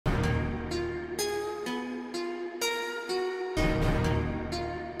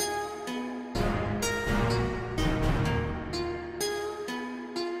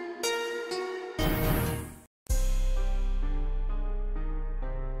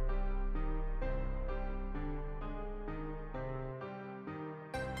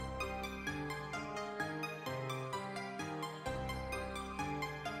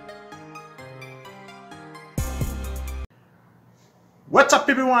What's up,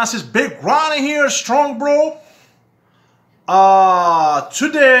 everyone? This is Big Ronnie here, Strong.BRO.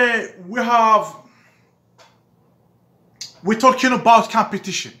 Today we're talking about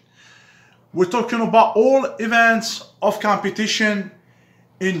competition. We're talking about all events of competition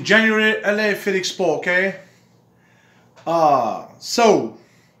in January LA Fit Expo. Okay. So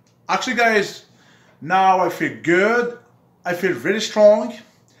actually, guys, now I feel good. I feel very strong.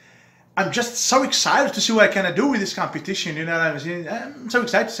 I'm just so excited to see what I can do with this competition. You know what I'm saying? I'm so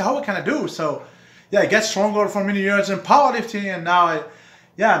excited to see how I can do. So yeah, I get stronger for many years in powerlifting, and now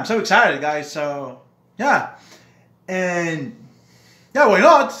I'm so excited, guys. So yeah, and yeah, why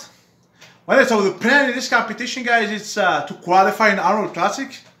not? So the plan in this competition, guys, is to qualify in Arnold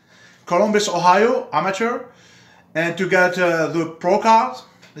Classic, Columbus, Ohio, amateur, and to get the pro card.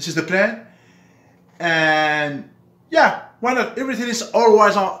 This is the plan. And yeah, why not? Everything is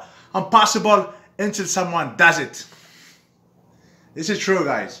always impossible until someone does it. This is true,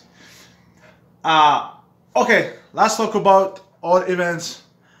 guys. Okay, let's talk about all events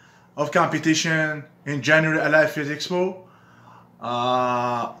of competition in January LA Fit Expo.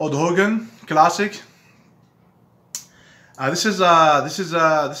 Odd Hogan Classic. This is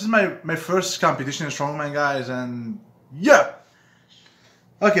my first competition in Strongman, guys, and yeah.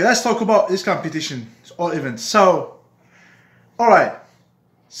 Okay, let's talk about this competition. It's all events. So, all right.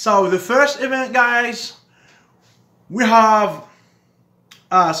 So the first event, guys, we have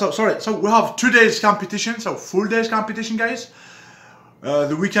so we have 2 days competition, so full days competition, guys.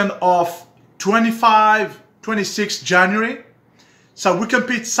 The weekend of 26 January. So we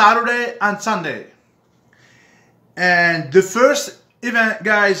compete Saturday and Sunday. And the first event,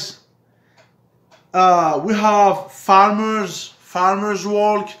 guys, we have farmers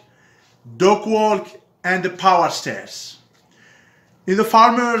walk, dog walk, and the power stairs. In the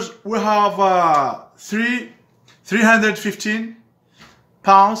farmers, we have 315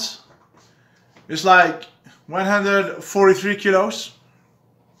 pounds. It's like 143 kilos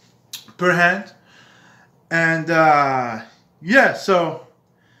per hand. And yeah, so,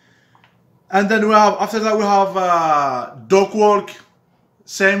 and then we have, after that we have dog walk,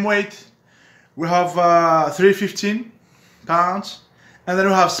 same weight. We have 315 pounds. And then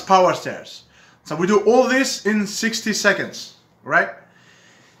we have power stairs. So we do all this in 60 seconds. Right?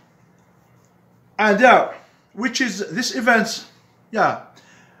 And yeah, which is this event, yeah,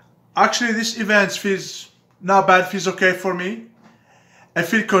 actually this event feels not bad, feels okay for me. I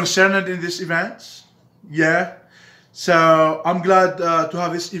feel concerned in this event, yeah. So I'm glad to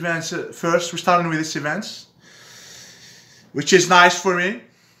have this event first. We're starting with this event, which is nice for me.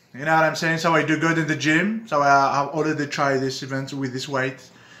 You know what I'm saying? So I do good in the gym. So I've already tried this event with this weight.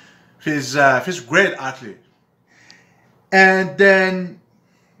 Feels great, actually. And then,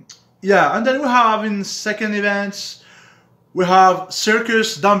 yeah, and then we have in second events, we have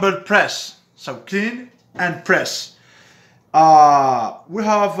circus dumbbell press. So clean and press. We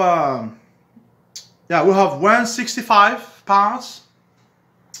have 165 pounds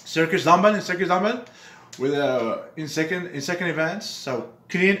circus dumbbell with in second events. So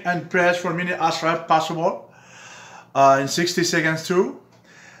clean and press for many as rep possible in 60 seconds too.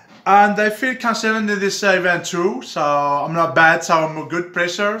 And I feel concerned in this event too, so I'm not bad, so I'm a good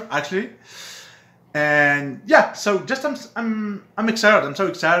presser actually. And yeah, so just I'm excited. I'm so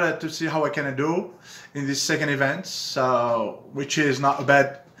excited to see how I can do in this second event, so which is not a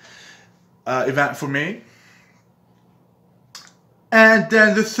bad event for me. And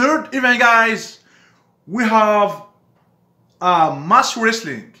then the third event, guys, we have muscle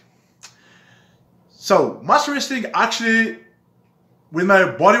wrestling. So muscle wrestling, actually, with my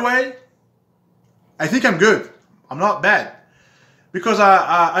body weight, I think I'm good. I'm not bad, because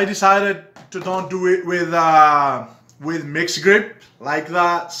I decided to don't do it with mixed grip like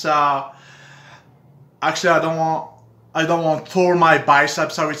that. So actually, I don't want to tore my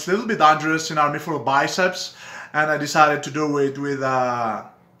biceps. So it's a little bit dangerous in army for biceps, and I decided to do it with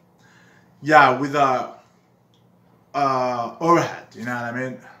overhead. You know what I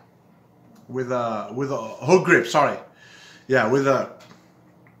mean? With a hook grip. Sorry. Yeah, with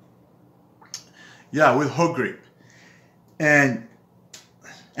hook grip, and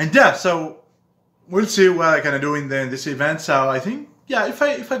yeah, so we'll see what I can do in this event. So I think, yeah, if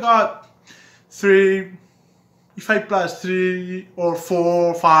I got if I plus 3 or 4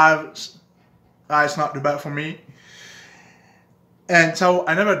 or 5, it's not too bad for me. And so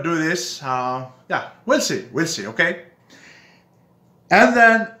I never do this. Yeah, we'll see, okay. And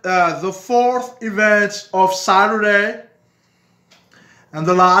then the fourth event of Saturday, and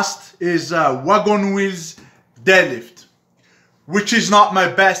the last is wagon wheels deadlift, which is not my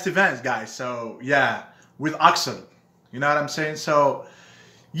best event, guys. So yeah, with Axel. You know what I'm saying? So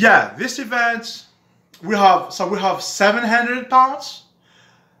yeah, this event we have 700 pounds,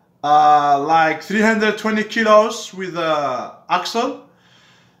 like 320 kilos with axle.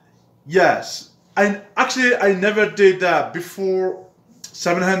 Yes, and actually I never did before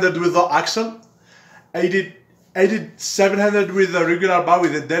 700 with the axle. I did 700 with the regular bar,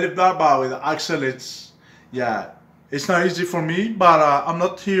 with the deadlift bar, but with the axle it's, yeah, it's not easy for me. But I'm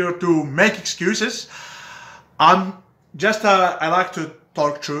not here to make excuses. I'm just I like to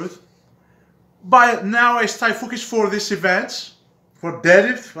talk truth. But now I stay focused for this event, for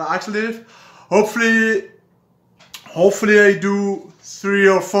deadlift, for axle deadlift. Hopefully I do 3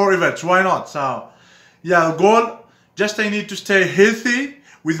 or 4 events. Why not? So yeah, the goal, just I need to stay healthy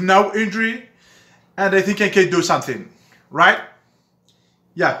with no injury, and I think I can do something, right?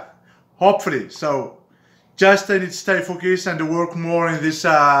 Yeah, hopefully. So just I need to stay focused and to work more in this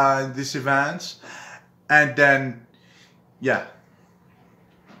events, and then yeah.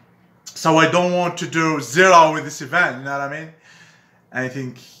 So I don't want to do 0 with this event. You know what I mean? I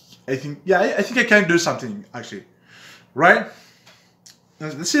think yeah, I think I can do something actually, right?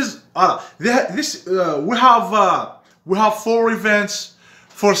 This is we have 4 events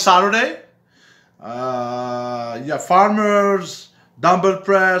for Saturday. Yeah, farmers, dumbbell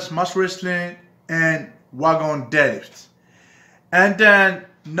press, muscle wrestling, and wagon deadlift. And then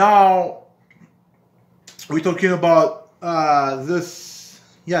now we're talking about the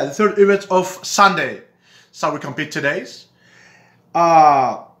third event of Sunday. So we compete today's.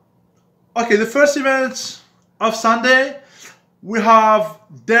 Okay, the first event of Sunday, we have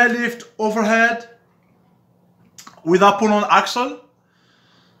deadlift overhead with a pull-on axle.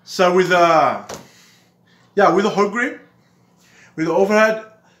 So with a hook grip, with the overhead.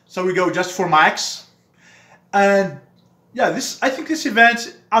 So we go just for max. And yeah, I think this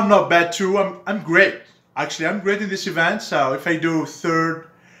event, I'm not bad too. I'm great. Actually, I'm great in this event. So if I do 3rd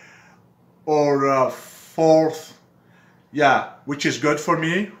or 4th, yeah, which is good for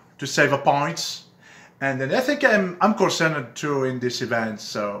me to save a points. And then I think I'm concerned too in this event.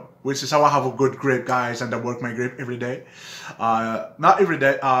 So which is how I have a good grip, guys, and I work my grip every day. Not every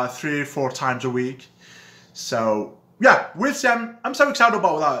day, 3-4 times a week. So yeah, we'll see. I'm so excited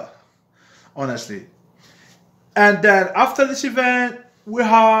about that, honestly. And then after this event, we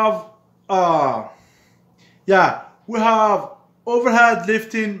have we have overhead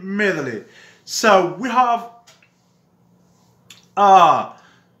lifting medley. So we have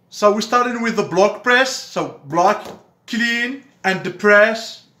so we started with the block press. So block, clean, and the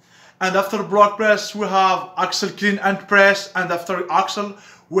press. And after the block press, we have axle, clean, and press. And after axle,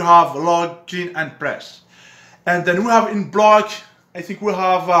 we have log, clean, and press. And then we have in block, I think we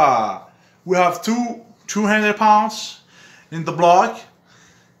have 200 pounds in the block.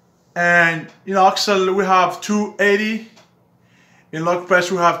 And in axle, we have 280. In log press,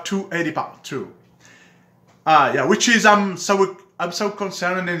 we have 280 pounds too. Yeah, which is I'm so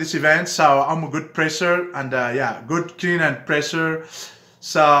concerned in this event. So I'm a good presser, and yeah, good clean and presser.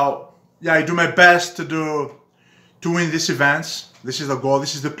 So yeah, I do my best to win this event. This is the goal.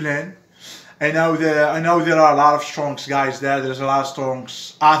 This is the plan. I know there are a lot of strong guys there. There's a lot of strong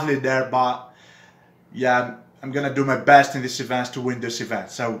athletes there, but yeah, I'm gonna do my best in this event to win this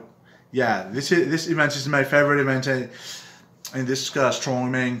event. So yeah, this event is my favorite event in this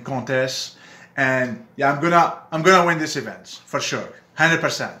strongman contest, and yeah, I'm gonna win this event for sure,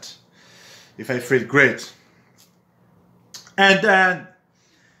 100%. If I feel great. And then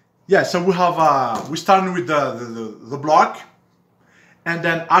yeah, so we have we started with the block, and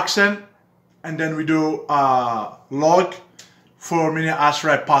then axle. And then we do log for many as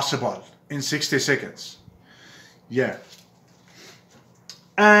rep possible in 60 seconds. Yeah.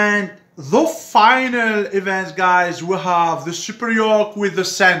 And the final events, guys, we have the super yoke with the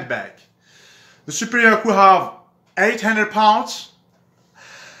sandbag. The super yoke, we have 800 pounds,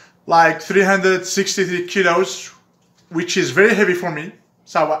 like 363 kilos, which is very heavy for me.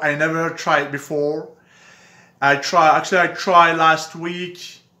 So I never tried before. I tried last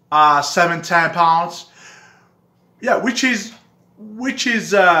week. 710 pounds, yeah, which is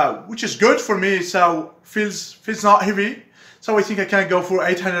good for me. So feels not heavy. So I think I can go for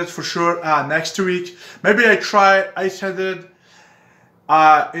 800 for sure next week. Maybe I try 800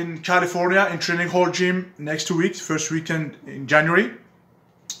 in California in Training Hall Gym next week, first weekend in January,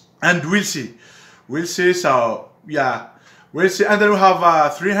 and we'll see. So yeah, we'll see. And then we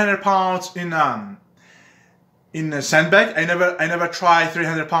have 300 pounds in a sandbag. I never try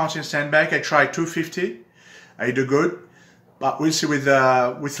 300 pounds in sandbag. I try 250. I do good, but we'll see with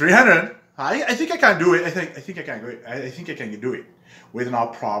 300. I think I can do it. I think I can do it. I think I can do it with no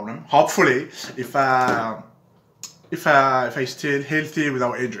problem. Hopefully, if if I still healthy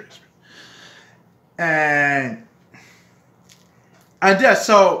without injuries. And yeah,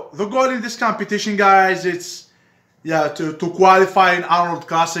 so the goal in this competition, guys, it's to qualify in Arnold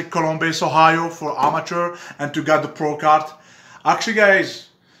Classic, Columbus, Ohio for amateur and to get the pro card. Actually, guys,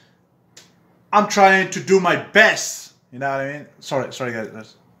 I'm trying to do my best. You know what I mean? Sorry,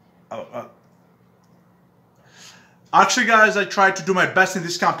 guys. Actually, guys, I tried to do my best in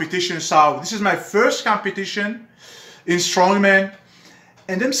this competition. So this is my first competition in Strongman,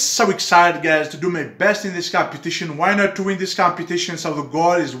 and I'm so excited, guys, to do my best in this competition. Why not to win this competition? So the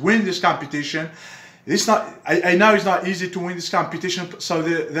goal is win this competition. It's not. I know it's not easy to win this competition. So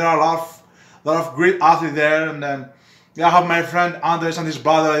there are a lot of great athletes there, and then I have my friend Andres and his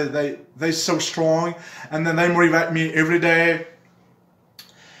brother. They're so strong, and then they motivate me every day.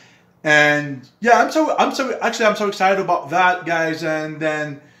 And yeah, I'm so excited about that, guys. And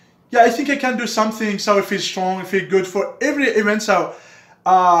then yeah, I think I can do something. So I feel strong, I feel good for every event. So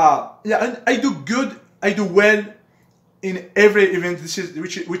yeah, and I do good, I do well in every event. This is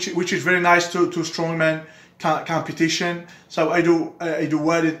which is very nice to strongman competition. So I do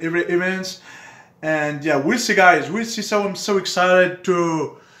well in every event. And yeah, we'll see, guys. We'll see. So I'm so excited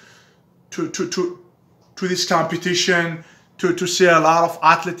to this competition, to see a lot of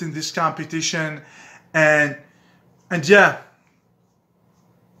athletes in this competition, and yeah,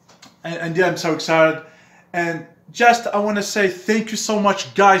 I'm so excited. And just I want to say thank you so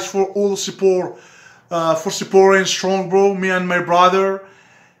much, guys, for all the support, for supporting STRONG.BRO, me and my brother,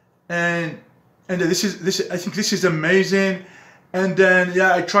 and this I think this is amazing. And then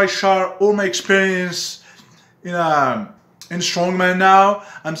yeah, I try to share all my experience in Strongman now.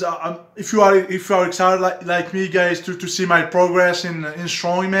 If you are excited like me, guys, to see my progress in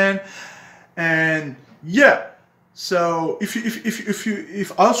Strongman. And yeah, so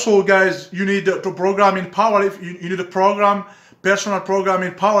if also, guys, you need to program in powerlifting, you need a personal program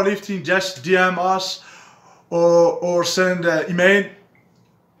in powerlifting, just DM us or send email.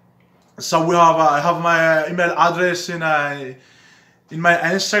 So I have my email address in my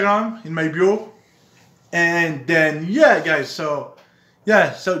Instagram, in my bio. And then yeah, guys, so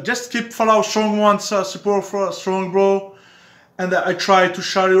yeah, so just keep follow Strong1's support for STRONG.BRO, and I try to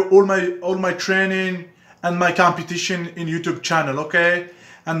share you all my training and my competition in YouTube channel, okay?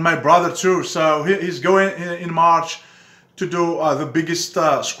 And my brother too. So he's going in March to do the biggest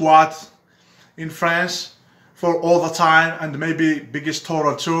squat in France for all the time, and maybe biggest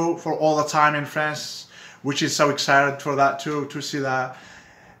total too for all the time in France, which is so excited for that too, to see that.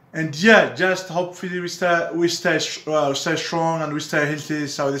 And yeah, just hopefully we stay strong and we stay healthy.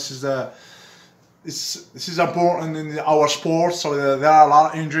 So this is important in our sport. So there are a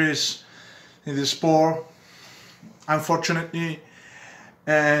lot of injuries in this sport, unfortunately.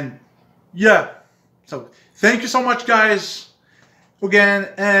 And yeah, so thank you so much, guys, again,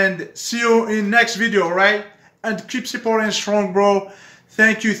 and see you in next video, right? And keep supporting STRONG.BRO.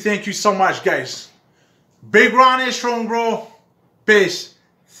 Thank you so much, guys. Big Ron is STRONG.BRO. Peace.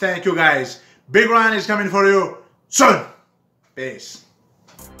 Thank you, guys. Big Ryan is coming for you soon. Peace.